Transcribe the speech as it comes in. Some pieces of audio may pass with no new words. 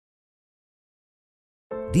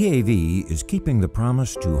DAV is keeping the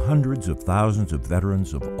promise to hundreds of thousands of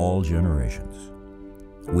veterans of all generations.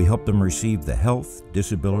 We help them receive the health,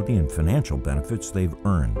 disability, and financial benefits they've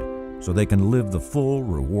earned so they can live the full,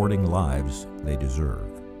 rewarding lives they deserve.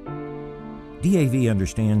 DAV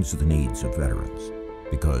understands the needs of veterans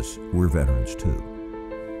because we're veterans too.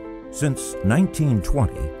 Since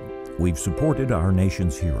 1920, we've supported our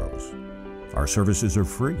nation's heroes. Our services are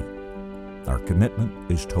free. Our commitment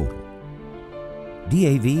is total.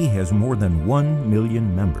 DAV has more than 1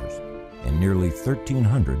 million members and nearly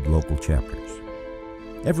 1,300 local chapters.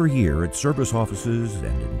 Every year at service offices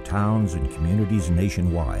and in towns and communities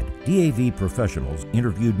nationwide, DAV professionals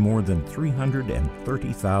interviewed more than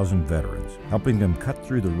 330,000 veterans, helping them cut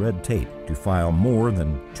through the red tape to file more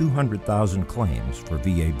than 200,000 claims for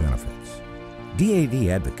VA benefits. DAV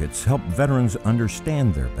advocates help veterans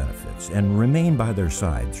understand their benefits and remain by their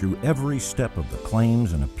side through every step of the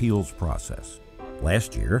claims and appeals process.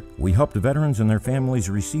 Last year, we helped veterans and their families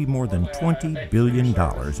receive more than $20 billion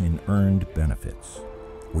in earned benefits.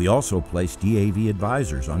 We also place DAV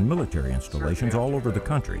advisors on military installations all over the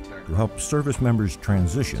country to help service members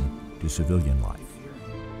transition to civilian life.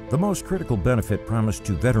 The most critical benefit promised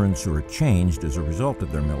to veterans who are changed as a result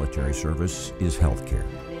of their military service is health care.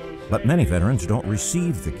 But many veterans don't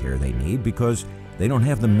receive the care they need because they don't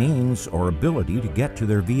have the means or ability to get to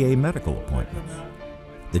their VA medical appointments.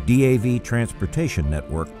 The DAV Transportation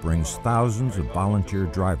Network brings thousands of volunteer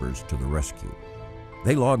drivers to the rescue.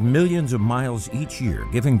 They log millions of miles each year,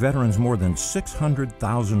 giving veterans more than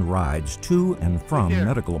 600,000 rides to and from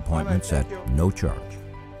medical appointments at no charge.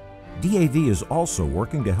 DAV is also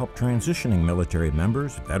working to help transitioning military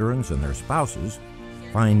members, veterans, and their spouses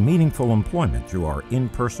find meaningful employment through our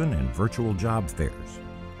in-person and virtual job fairs.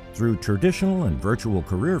 Through traditional and virtual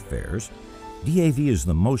career fairs, DAV is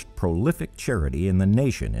the most prolific charity in the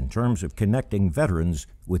nation in terms of connecting veterans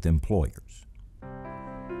with employers.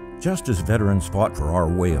 Just as veterans fought for our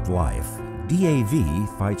way of life, DAV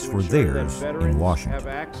fights for theirs in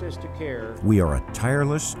Washington. We are a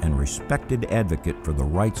tireless and respected advocate for the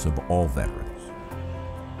rights of all veterans.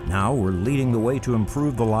 Now we're leading the way to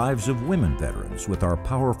improve the lives of women veterans with our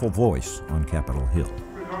powerful voice on Capitol Hill.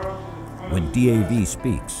 When DAV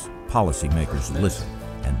speaks, policymakers listen,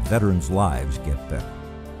 and veterans' lives get better.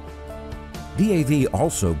 DAV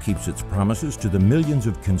also keeps its promises to the millions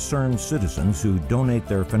of concerned citizens who donate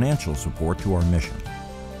their financial support to our mission.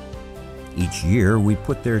 Each year, we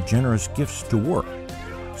put their generous gifts to work,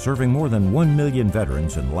 serving more than 1 million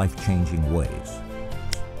veterans in life-changing ways,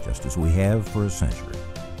 just as we have for a century.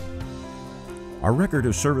 Our record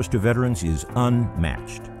of service to veterans is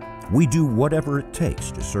unmatched. We do whatever it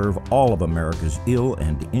takes to serve all of America's ill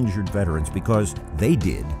and injured veterans because they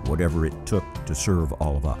did whatever it took to serve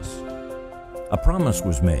all of us. A promise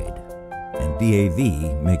was made, and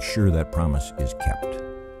DAV makes sure that promise is kept.